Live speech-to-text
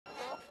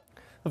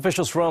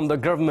Officials from the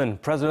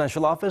government,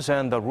 presidential office,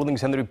 and the ruling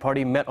Saenuri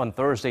Party met on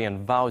Thursday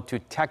and vowed to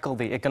tackle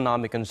the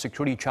economic and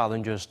security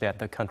challenges that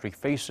the country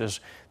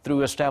faces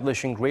through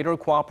establishing greater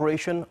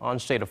cooperation on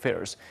state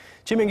affairs.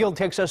 Myung-kil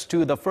takes us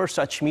to the first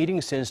such meeting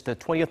since the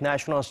 20th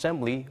National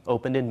Assembly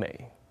opened in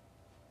May.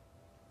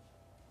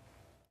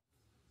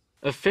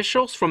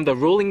 Officials from the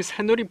ruling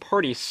Saenuri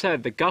Party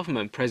said the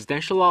government,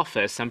 presidential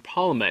office, and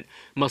parliament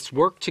must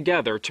work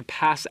together to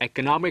pass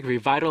economic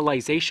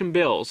revitalization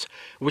bills,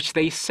 which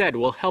they said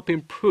will help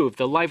improve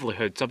the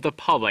livelihoods of the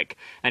public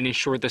and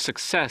ensure the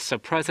success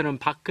of President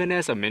Park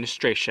Geun-hye's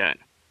administration.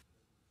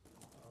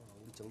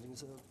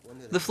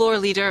 The floor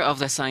leader of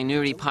the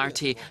Saenuri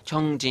Party,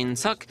 Chung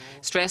Jin-suk,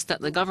 stressed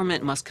that the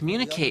government must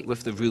communicate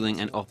with the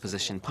ruling and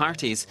opposition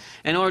parties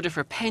in order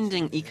for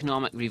pending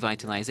economic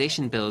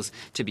revitalization bills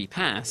to be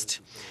passed.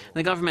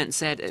 The government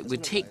said it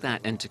would take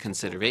that into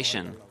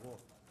consideration.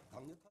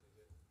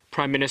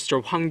 Prime Minister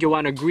Hwang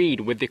Kyo-ahn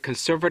agreed with the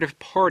Conservative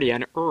Party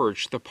and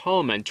urged the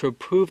parliament to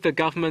approve the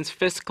government's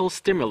fiscal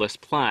stimulus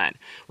plan,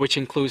 which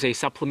includes a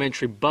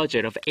supplementary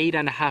budget of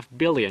 $8.5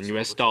 billion.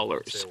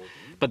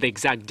 But the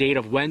exact date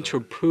of when to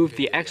approve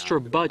the extra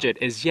budget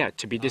is yet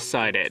to be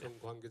decided.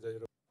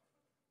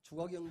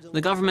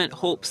 The government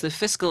hopes the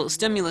fiscal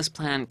stimulus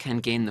plan can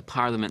gain the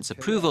Parliament's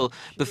approval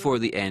before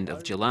the end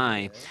of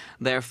July.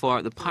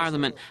 Therefore, the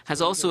Parliament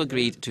has also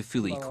agreed to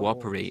fully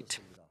cooperate.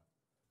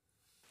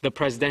 The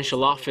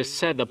presidential office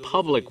said the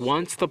public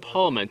wants the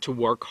parliament to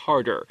work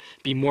harder,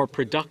 be more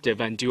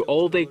productive, and do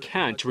all they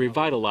can to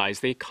revitalize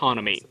the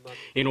economy.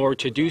 In order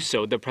to do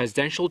so, the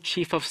presidential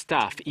chief of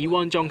staff, Lee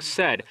Won-jung,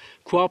 said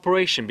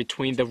cooperation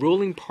between the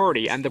ruling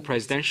party and the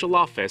presidential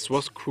office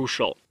was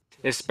crucial,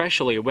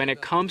 especially when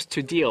it comes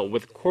to deal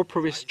with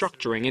corporate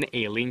restructuring in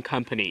ailing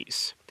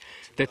companies.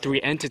 The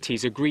three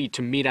entities agreed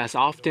to meet as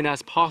often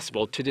as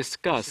possible to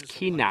discuss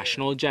key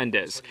national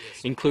agendas,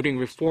 including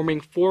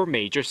reforming four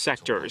major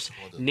sectors,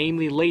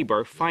 namely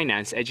labor,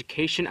 finance,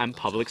 education, and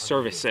public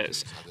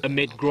services,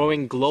 amid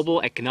growing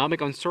global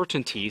economic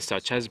uncertainty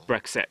such as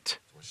Brexit.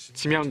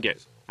 Myung-kil,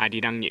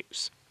 Arirang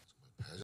News.